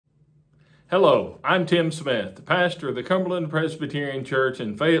Hello, I'm Tim Smith, the pastor of the Cumberland Presbyterian Church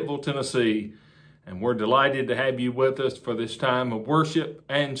in Fayetteville, Tennessee, and we're delighted to have you with us for this time of worship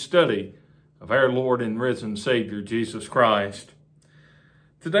and study of our Lord and risen Savior, Jesus Christ.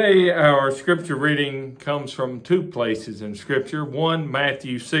 Today, our scripture reading comes from two places in Scripture. One,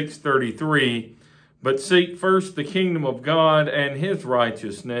 Matthew 6:33, "But seek first the kingdom of God and his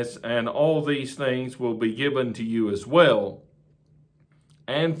righteousness, and all these things will be given to you as well."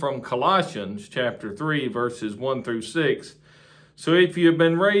 And from Colossians chapter 3, verses 1 through 6, "So if you have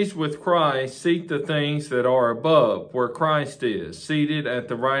been raised with Christ, seek the things that are above, where Christ is, seated at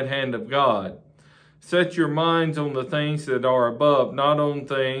the right hand of God. Set your minds on the things that are above, not on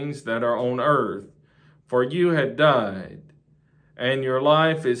things that are on earth. For you have died, and your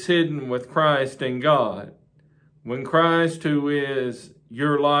life is hidden with Christ in God. When Christ, who is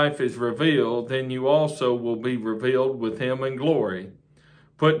your life, is revealed, then you also will be revealed with him in glory.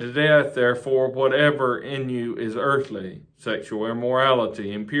 Put to death, therefore, whatever in you is earthly, sexual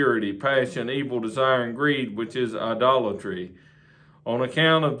immorality, impurity, passion, evil desire, and greed, which is idolatry. On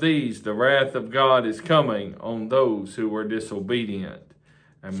account of these, the wrath of God is coming on those who are disobedient."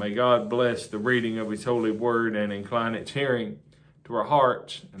 And may God bless the reading of his holy word and incline its hearing to our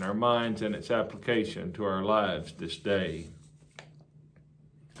hearts and our minds and its application to our lives this day.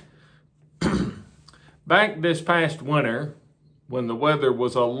 Back this past winter, when the weather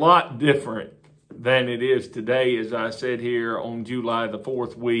was a lot different than it is today, as I sit here on July the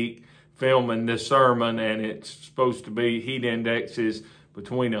 4th week filming this sermon, and it's supposed to be heat indexes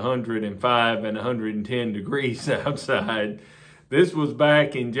between 105 and 110 degrees outside. This was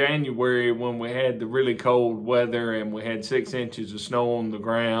back in January when we had the really cold weather and we had 6 inches of snow on the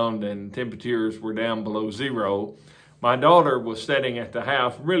ground and temperatures were down below zero. My daughter was sitting at the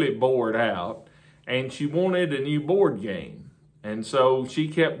house really bored out, and she wanted a new board game. And so she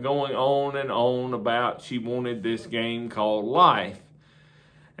kept going on and on about she wanted this game called Life.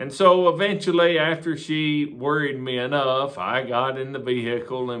 And so eventually, after she worried me enough, I got in the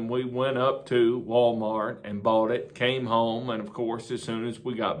vehicle and we went up to Walmart and bought it, came home, and of course, as soon as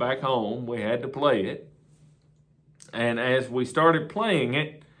we got back home, we had to play it. And as we started playing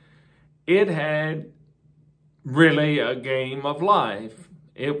it, it had really a game of life.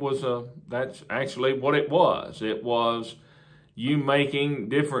 That's actually what it was. It was you making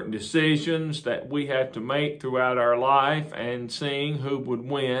different decisions that we have to make throughout our life and seeing who would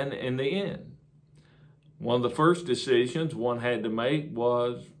win in the end. One of the first decisions one had to make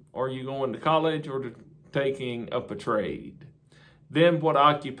was, are you going to college or taking up a trade? Then what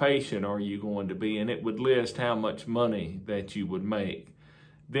occupation are you going to be? And it would list how much money that you would make.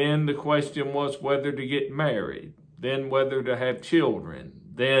 Then the question was whether to get married, then whether to have children,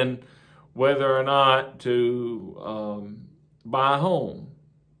 then whether or not to buy a home,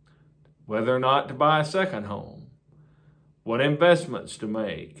 whether or not to buy a second home, what investments to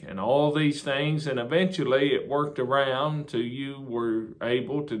make, and all these things. And eventually it worked around till you were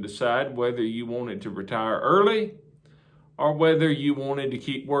able to decide whether you wanted to retire early or whether you wanted to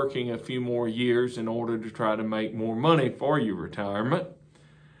keep working a few more years in order to try to make more money for your retirement.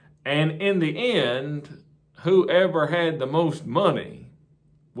 And in the end, whoever had the most money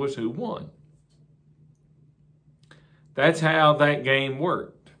was who won. That's how that game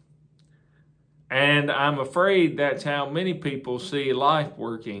worked. And I'm afraid that's how many people see life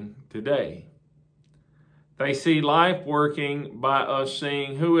working today. They see life working by us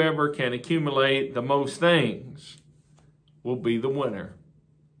seeing whoever can accumulate the most things will be the winner.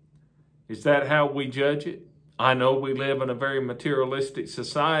 Is that how we judge it? I know we live in a very materialistic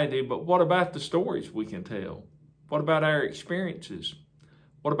society, but what about the stories we can tell? What about our experiences?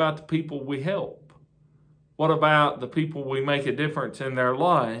 What about the people we help? What about the people we make a difference in their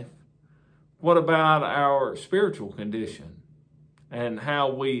life? What about our spiritual condition and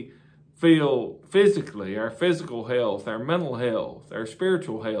how we feel physically, our physical health, our mental health, our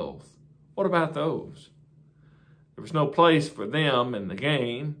spiritual health? What about those? There was no place for them in the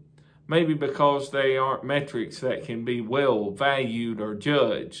game, maybe because they aren't metrics that can be well valued or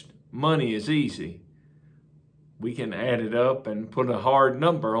judged. Money is easy. We can add it up and put a hard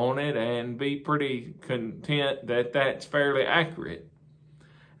number on it and be pretty content that that's fairly accurate.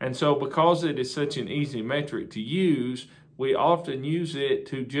 And so because it is such an easy metric to use, we often use it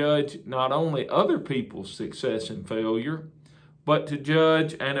to judge not only other people's success and failure, but to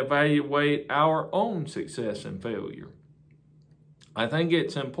judge and evaluate our own success and failure. I think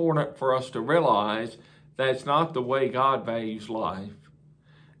it's important for us to realize that's not the way God values life.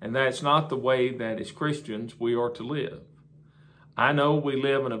 And that's not the way that as Christians we are to live. I know we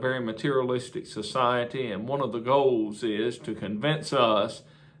live in a very materialistic society, and one of the goals is to convince us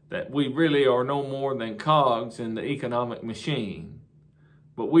that we really are no more than cogs in the economic machine.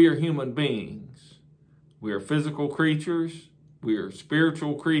 But we are human beings. We are physical creatures. We are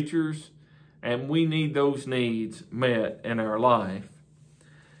spiritual creatures. And we need those needs met in our life.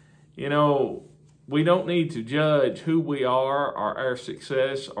 You know, we don't need to judge who we are or our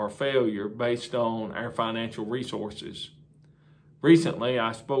success or failure based on our financial resources. Recently,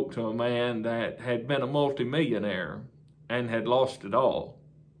 I spoke to a man that had been a multimillionaire and had lost it all.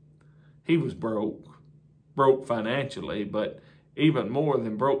 He was broke financially, but even more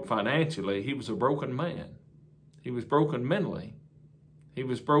than broke financially, he was a broken man. He was broken mentally. He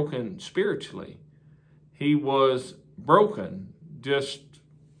was broken spiritually. He was broken, just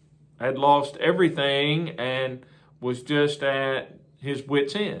had lost everything and was just at his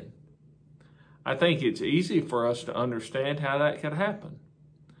wit's end. I think it's easy for us to understand how that could happen.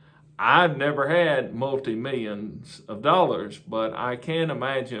 I've never had multi-millions of dollars, but I can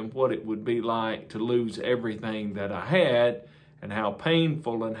imagine what it would be like to lose everything that I had and how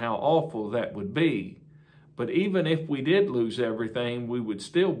painful and how awful that would be. But even if we did lose everything, we would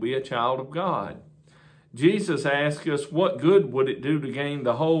still be a child of God. Jesus asked us, what good would it do to gain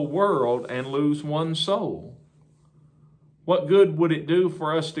the whole world and lose one soul? What good would it do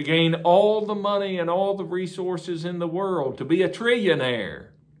for us to gain all the money and all the resources in the world, to be a trillionaire,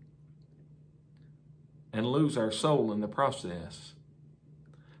 and lose our soul in the process?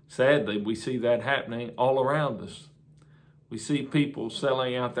 Sadly, we see that happening all around us. We see people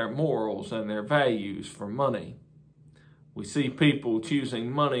selling out their morals and their values for money. We see people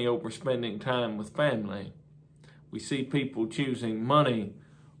choosing money over spending time with family. We see people choosing money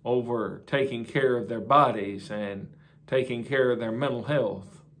over taking care of their bodies and taking care of their mental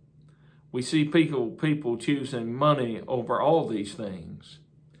health. We see people choosing money over all these things,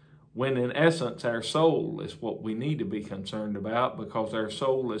 when in essence our soul is what we need to be concerned about, because our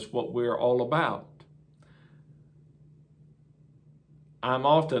soul is what we're all about. I'm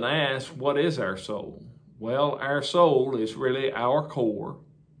often asked, what is our soul? Well, our soul is really our core,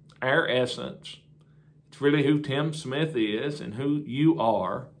 our essence. It's really who Tim Smith is and who you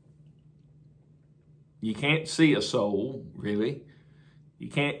are. You can't see a soul, really. You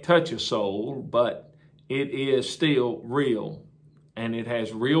can't touch a soul, but it is still real. And it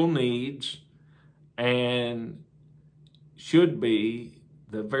has real needs and should be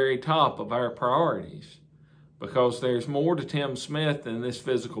the very top of our priorities, because there's more to Tim Smith than this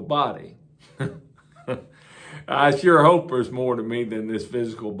physical body. I sure hope there's more to me than this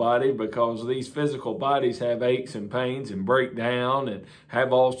physical body, because these physical bodies have aches and pains and break down and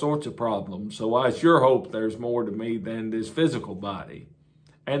have all sorts of problems. So I sure hope there's more to me than this physical body.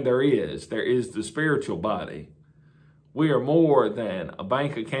 And there is the spiritual body. We are more than a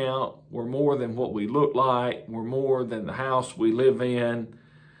bank account. We're more than what we look like. We're more than the house we live in.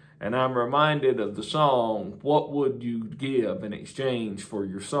 And I'm reminded of the song, "What Would You Give in Exchange for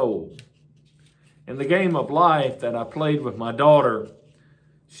Your Soul?" In the game of life that I played with my daughter,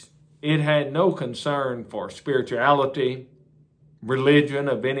 it had no concern for spirituality, religion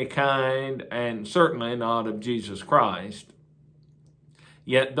of any kind, and certainly not of Jesus Christ.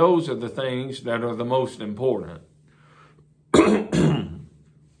 Yet those are the things that are the most important.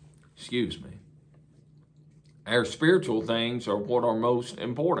 Excuse me. Our spiritual things are what are most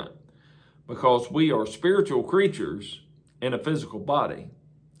important, because we are spiritual creatures in a physical body.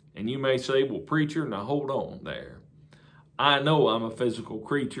 And you may say, well, preacher, now hold on there. I know I'm a physical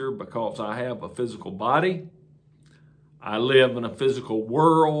creature because I have a physical body. I live in a physical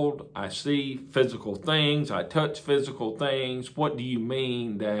world. I see physical things. I touch physical things. What do you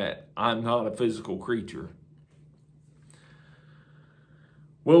mean that I'm not a physical creature?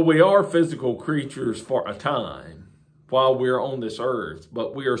 Well, we are physical creatures for a time while we're on this earth,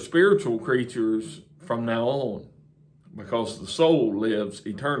 but we are spiritual creatures from now on, because the soul lives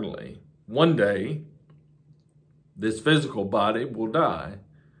eternally. One day, this physical body will die.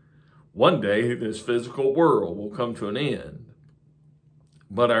 One day, this physical world will come to an end.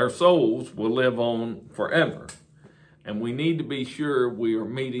 But our souls will live on forever. And we need to be sure we are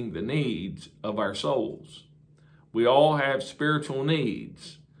meeting the needs of our souls. We all have spiritual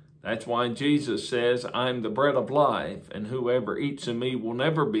needs. That's why Jesus says, I'm the bread of life, and whoever eats of me will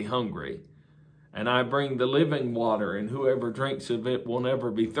never be hungry. And I bring the living water, and whoever drinks of it will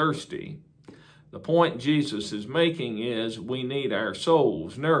never be thirsty. The point Jesus is making is we need our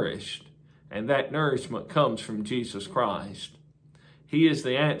souls nourished, and that nourishment comes from Jesus Christ. He is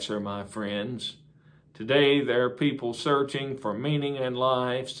the answer, my friends. Today, there are people searching for meaning in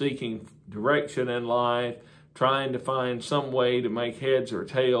life, seeking direction in life, trying to find some way to make heads or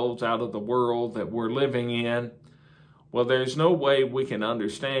tails out of the world that we're living in. Well, there's no way we can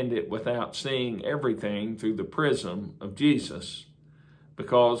understand it without seeing everything through the prism of Jesus,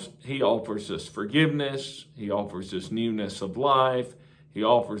 because he offers us forgiveness, he offers us newness of life, he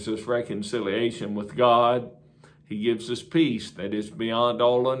offers us reconciliation with God, he gives us peace that is beyond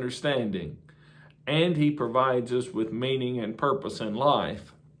all understanding, and he provides us with meaning and purpose in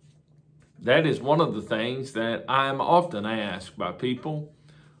life. That is one of the things that I'm often asked by people,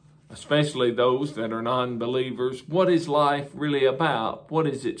 especially those that are non-believers. What is life really about? What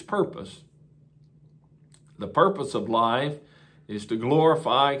is its purpose? The purpose of life is to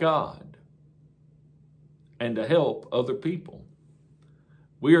glorify God and to help other people.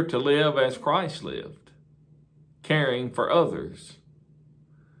 We are to live as Christ lived, caring for others.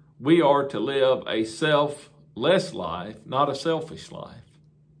 We are to live a selfless life, not a selfish life.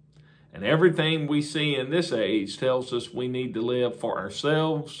 And everything we see in this age tells us we need to live for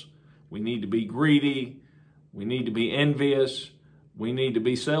ourselves. We need to be greedy. We need to be envious. We need to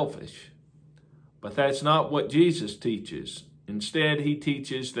be selfish. But that's not what Jesus teaches. Instead, he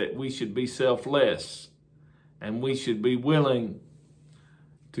teaches that we should be selfless and we should be willing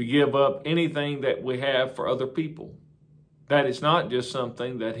to give up anything that we have for other people. That is not just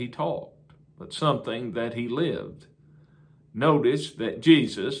something that he taught, but something that he lived. Notice that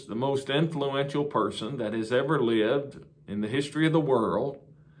Jesus, the most influential person that has ever lived in the history of the world,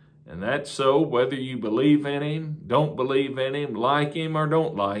 and that's so whether you believe in him, don't believe in him, like him or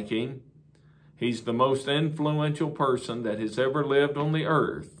don't like him, he's the most influential person that has ever lived on the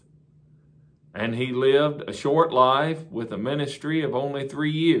earth. And he lived a short life with a ministry of only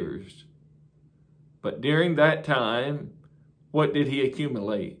 3 years. But during that time, what did he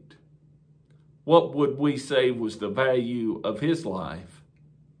accumulate? What would we say was the value of his life?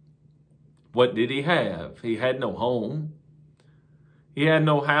 What did he have? He had no home. He had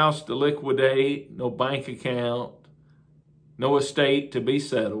no house to liquidate, no bank account, no estate to be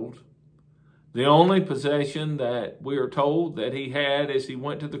settled. The only possession that we are told that he had as he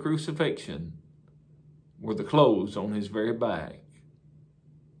went to the crucifixion were the clothes on his very back.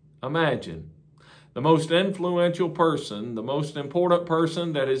 Imagine, the most influential person, the most important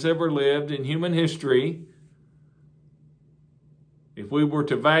person that has ever lived in human history, if we were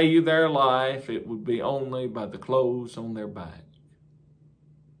to value their life, it would be only by the clothes on their back.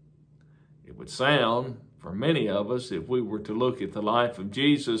 It would sound, for many of us, if we were to look at the life of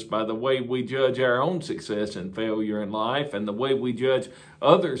Jesus by the way we judge our own success and failure in life and the way we judge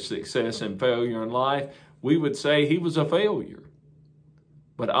others' success and failure in life, we would say he was a failure.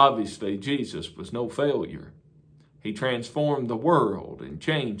 But obviously, Jesus was no failure. He transformed the world and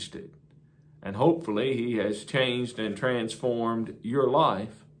changed it. And hopefully, he has changed and transformed your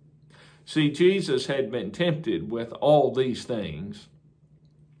life. See, Jesus had been tempted with all these things.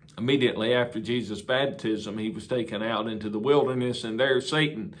 Immediately after Jesus' baptism, he was taken out into the wilderness, and there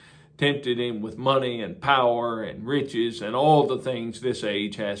Satan tempted him with money and power and riches and all the things this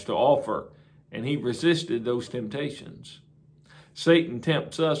age has to offer. And he resisted those temptations. Satan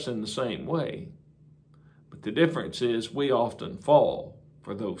tempts us in the same way. But the difference is we often fall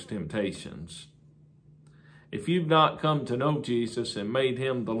for those temptations. If you've not come to know Jesus and made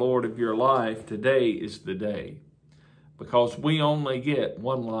him the Lord of your life, today is the day. Because we only get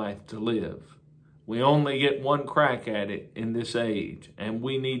one life to live. We only get one crack at it in this age. And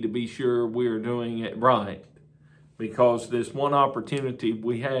we need to be sure we're doing it right. Because this one opportunity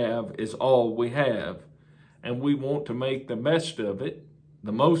we have is all we have. And we want to make the best of it,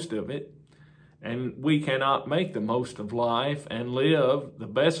 the most of it. And we cannot make the most of life and live the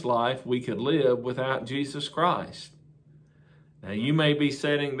best life we could live without Jesus Christ. Now, you may be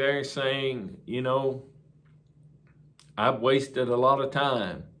sitting there saying, you know, I've wasted a lot of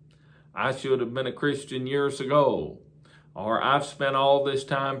time. I should have been a Christian years ago. Or I've spent all this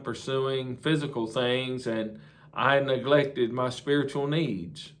time pursuing physical things and I neglected my spiritual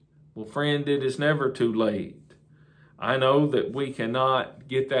needs. Well, friend, it is never too late. I know that we cannot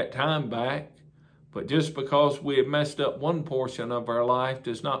get that time back, but just because we have messed up one portion of our life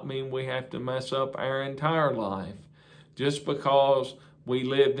does not mean we have to mess up our entire life. Just because we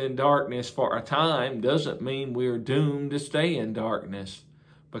lived in darkness for a time doesn't mean we're doomed to stay in darkness,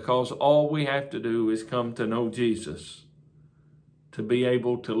 because all we have to do is come to know Jesus to be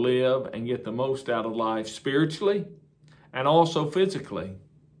able to live and get the most out of life spiritually and also physically.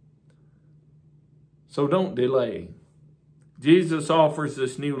 So don't delay. Jesus offers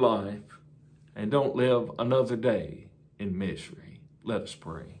this new life, and don't live another day in misery. Let us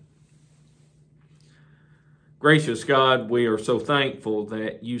pray. Gracious God, we are so thankful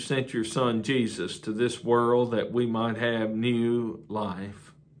that you sent your Son Jesus to this world that we might have new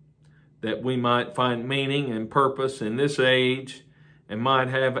life. that we might find meaning and purpose in this age and might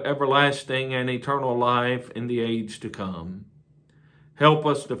have everlasting and eternal life in the age to come. Help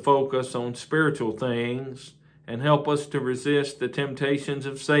us to focus on spiritual things and help us to resist the temptations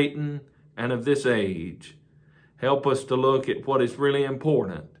of Satan and of this age. Help us to look at what is really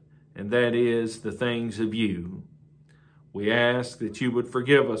important, and that is the things of you. We ask that you would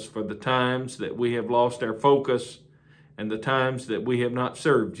forgive us for the times that we have lost our focus and the times that we have not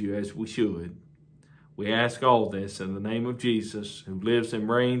served you as we should. We ask all this in the name of Jesus, who lives and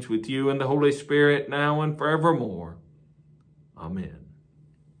reigns with you in the Holy Spirit now and forevermore. Amen.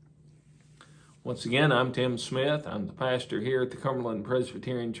 Once again, I'm Tim Smith. I'm the pastor here at the Cumberland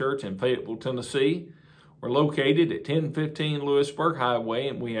Presbyterian Church in Fayetteville, Tennessee. We're located at 1015 Lewisburg Highway,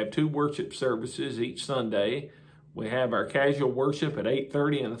 and we have 2 worship services each Sunday. We have our casual worship at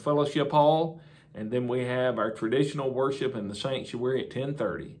 8:30 in the fellowship hall, and then we have our traditional worship in the sanctuary at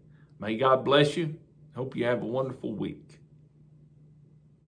 10:30. May God bless you. Hope you have a wonderful week.